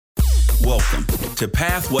Welcome to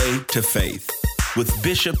Pathway to Faith with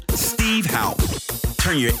Bishop Steve Houp.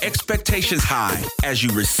 Turn your expectations high as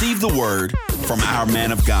you receive the word from our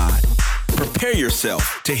man of God. Prepare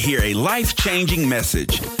yourself to hear a life-changing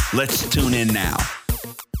message. Let's tune in now.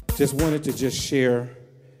 Just wanted to share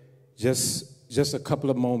just a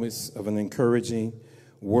couple of moments of an encouraging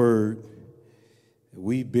word.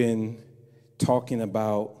 We've been talking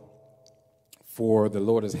about, the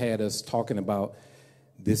Lord has had us talking about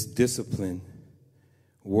this discipline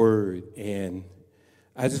word. And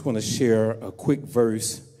I just want to share a quick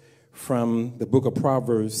verse from the book of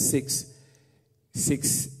Proverbs 6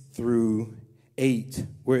 through 8,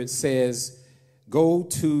 where it says, "Go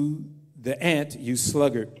to the ant, you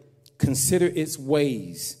sluggard, consider its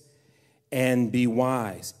ways and be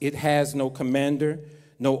wise. It has no commander,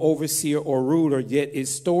 no overseer or ruler, yet it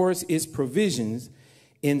stores its provisions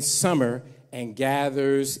in summer and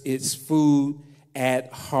gathers its food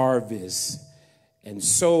at harvest." And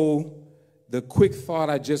so the quick thought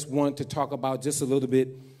I just want to talk about just a little bit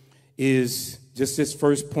is just this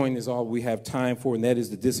first point is all we have time for, and that is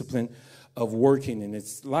the discipline of working. And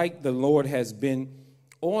it's like the Lord has been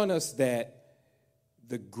on us that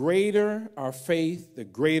the greater our faith, the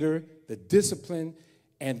greater the discipline,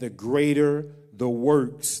 and the greater the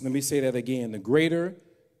works. Let me say that again. The greater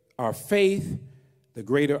our faith, the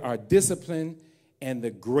greater our discipline, and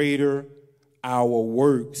the greater our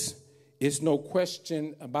works. It's no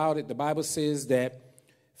question about it. The Bible says that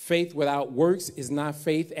faith without works is not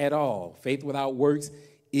faith at all. Faith without works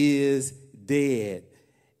is dead.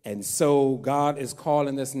 And so God is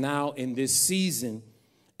calling us now in this season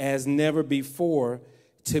as never before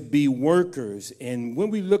to be workers. And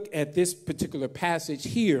when we look at this particular passage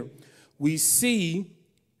here, we see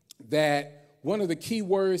that one of the key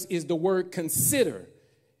words is the word consider.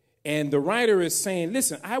 And the writer is saying,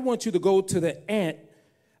 listen, I want you to go to the ant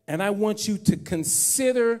and I want you to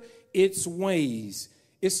consider its ways.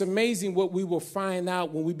 It's amazing what we will find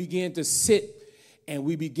out when we begin to sit and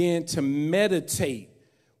we begin to meditate,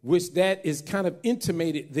 which that is kind of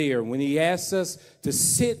intimated there when he asks us to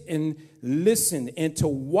sit and listen and to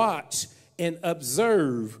watch and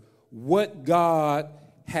observe what God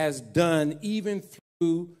has done, even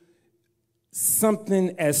through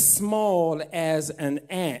something as small as an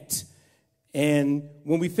ant. And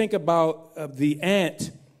when we think about the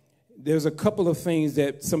ant, there's a couple of things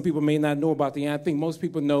that some people may not know about the ant. I think most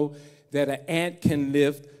people know that an ant can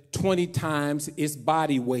lift 20 times its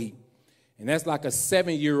body weight. And that's like a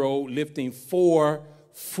 7-year-old lifting 4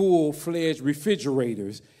 full-fledged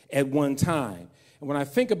refrigerators at one time. And when I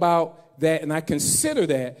think about that and I consider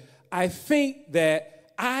that, I think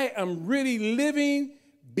that I am really living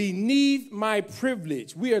beneath my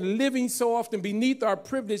privilege. We are living so often beneath our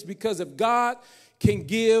privilege because if God can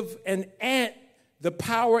give an ant the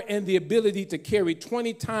power and the ability to carry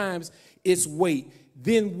 20 times its weight,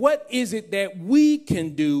 then what is it that we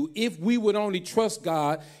can do if we would only trust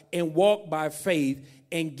God and walk by faith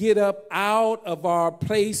and get up out of our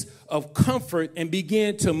place of comfort and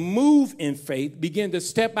begin to move in faith, begin to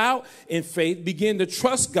step out in faith, begin to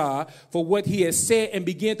trust God for what he has said, and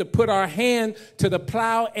begin to put our hand to the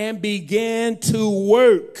plow and begin to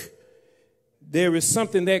work? There is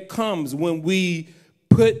something that comes when we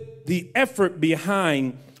put the effort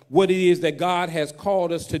behind what it is that God has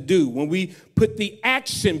called us to do, when we put the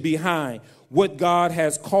action behind what God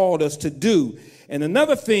has called us to do. And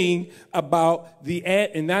another thing about the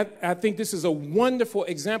ant, and I think this is a wonderful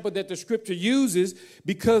example that the scripture uses,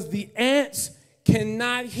 because the ants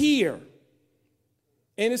cannot hear.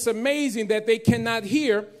 And it's amazing that they cannot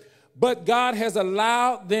hear, but God has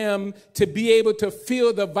allowed them to be able to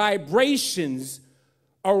feel the vibrations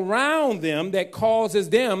around them that causes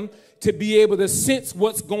them to be able to sense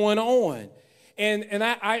what's going on. And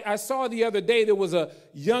I saw the other day there was a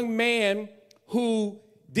young man who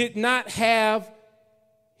did not have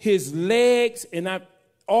his legs and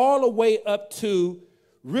all the way up to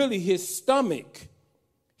really his stomach.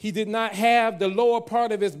 He did not have the lower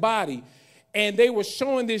part of his body. And they were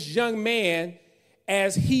showing this young man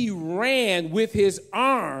as he ran with his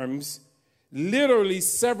arms literally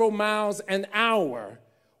several miles an hour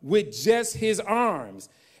with just his arms.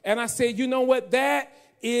 And I said, you know what? That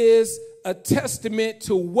is a testament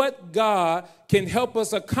to what God can help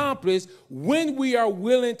us accomplish when we are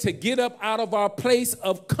willing to get up out of our place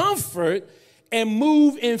of comfort and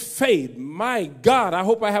move in faith. My God, I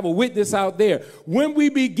hope I have a witness out there. When we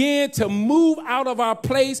begin to move out of our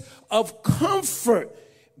place of comfort,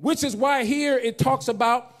 which is why here it talks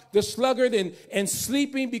about the sluggard and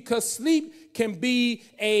sleeping, because sleep can be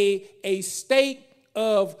a state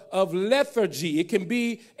of lethargy. It can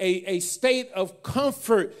be a state of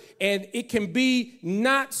comfort, and it can be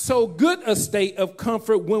not so good a state of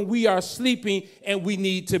comfort when we are sleeping and we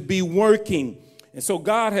need to be working. And so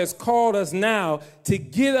God has called us now to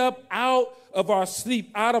get up out of our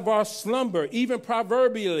sleep, out of our slumber. Even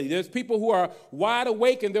proverbially, there's people who are wide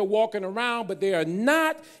awake and they're walking around, but they are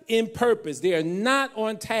not in purpose. They are not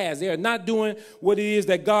on task. They are not doing what it is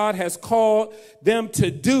that God has called them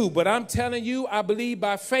to do. But I'm telling you, I believe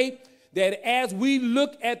by faith that as we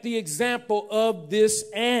look at the example of this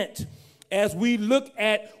ant, as we look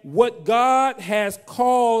at what God has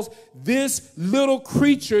caused this little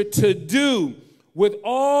creature to do, with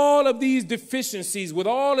all of these deficiencies, with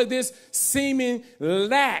all of this seeming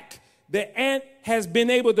lack, the ant has been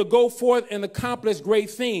able to go forth and accomplish great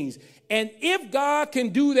things. And if God can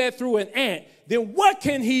do that through an ant, then what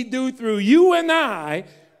can he do through you and I?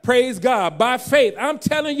 Praise God. By faith, I'm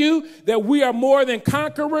telling you that we are more than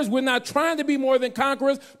conquerors. We're not trying to be more than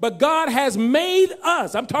conquerors, but God has made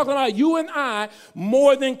us, I'm talking about you and I,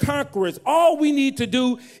 more than conquerors. All we need to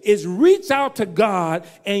do is reach out to God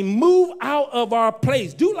and move out of our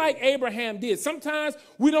place. Do like Abraham did. Sometimes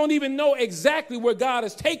we don't even know exactly where God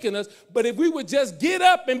has taken us, but if we would just get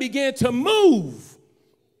up and begin to move,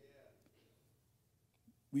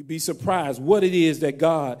 we'd be surprised what it is that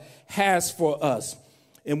God has for us.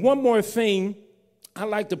 And one more thing I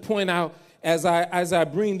like to point out as I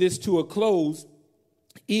bring this to a close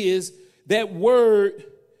is that word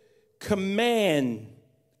commander.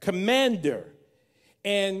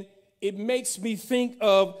 And it makes me think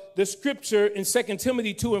of the scripture in 2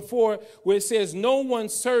 Timothy 2:4, where it says, no one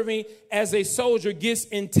serving as a soldier gets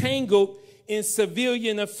entangled in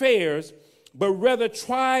civilian affairs, but rather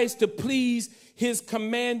tries to please his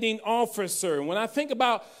commanding officer. And when I think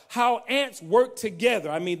about how ants work together,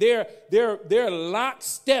 I mean, they're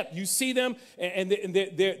lockstep. You see them, and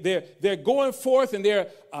they're going forth, and they're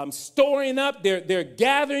storing up. They're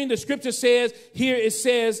gathering. The scripture says here, it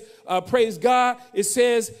says, praise God, it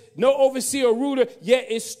says, no overseer or ruler, yet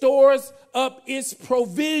it stores up its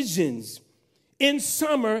provisions in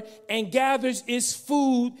summer and gathers its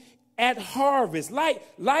food at harvest. Like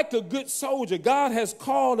a good soldier, God has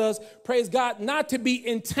called us, praise God, not to be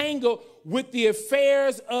entangled with the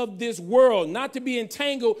affairs of this world, not to be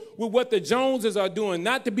entangled with what the Joneses are doing,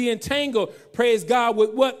 not to be entangled, praise God,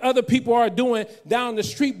 with what other people are doing down the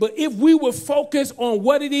street. But if we would focus on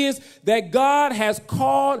what it is that God has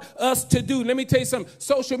called us to do, let me tell you something.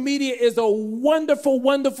 Social media is a wonderful,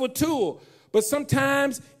 wonderful tool. But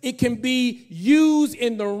sometimes it can be used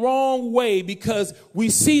in the wrong way because we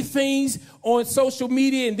see things on social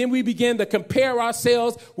media and then we begin to compare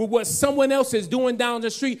ourselves with what someone else is doing down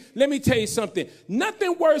the street. Let me tell you something.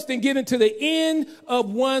 Nothing worse than getting to the end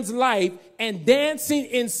of one's life and dancing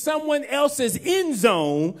in someone else's end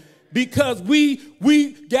zone because we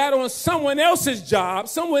got on someone else's job,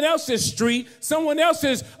 someone else's street, someone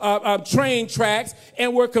else's train tracks,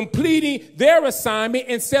 and we're completing their assignment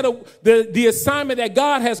instead of the assignment that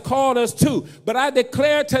God has called us to. But I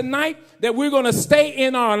declare tonight that we're going to stay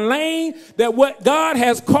in our lane, that what God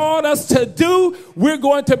has called us to do, we're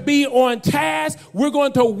going to be on task. We're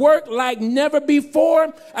going to work like never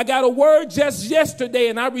before. I got a word just yesterday,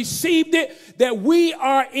 and I received it, that we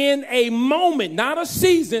are in a moment, not a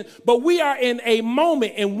season, but we are in a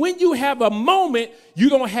moment. And when you have a moment, you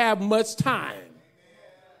don't have much time.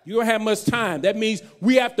 You don't have much time. That means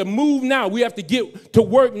we have to move now. We have to get to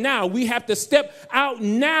work now. We have to step out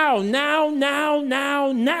now.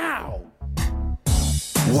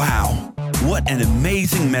 Wow, what an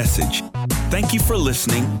amazing message. Thank you for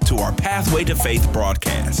listening to our Pathway to Faith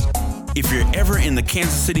broadcast. If you're ever in the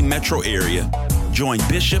Kansas City metro area, join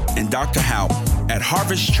Bishop and Dr. Haupt at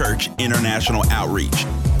Harvest Church International Outreach,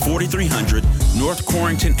 4300 North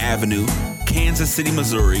Corrington Avenue, Kansas City,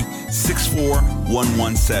 Missouri,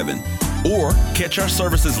 64117. Or catch our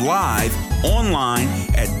services live online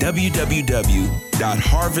at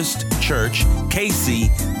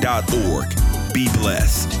www.harvestchurchkc.org. Be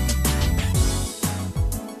blessed.